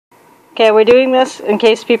Okay, we're doing this in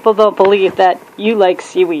case people don't believe that you like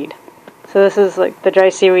seaweed. So this is like the dry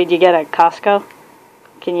seaweed you get at Costco.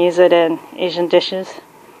 You can use it in Asian dishes.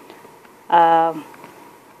 Little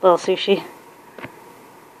sushi.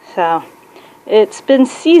 So, it's been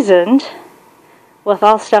seasoned with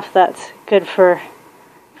all stuff that's good for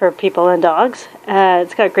people and dogs.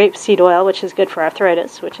 It's got grapeseed oil, which is good for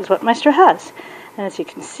arthritis, which is what Maestro has. And as you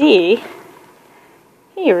can see,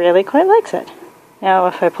 he really quite likes it. Now,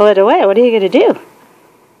 if I pull it away, what are you going to do?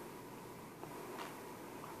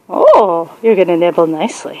 Oh, you're going to nibble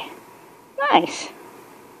nicely. Nice.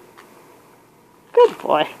 Good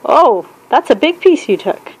boy. Oh, that's a big piece you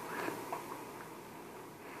took.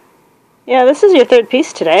 Yeah, this is your third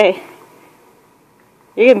piece today.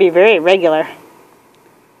 You're going to be very regular.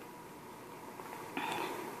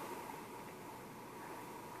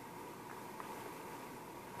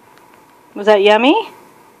 Was that yummy?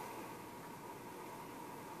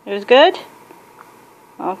 It was good?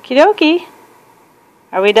 Okie dokie.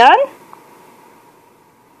 Are we done?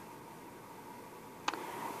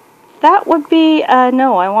 That would be,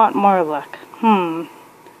 no, I want more, look. You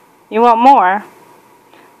want more?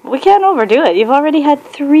 We can't overdo it. You've already had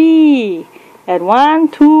 3. Had 1,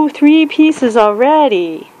 2, 3 pieces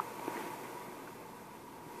already.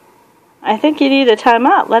 I think you need a time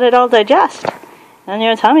out. Let it all digest. And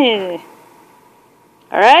your tummy.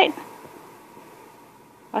 Alright?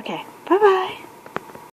 Okay, bye-bye.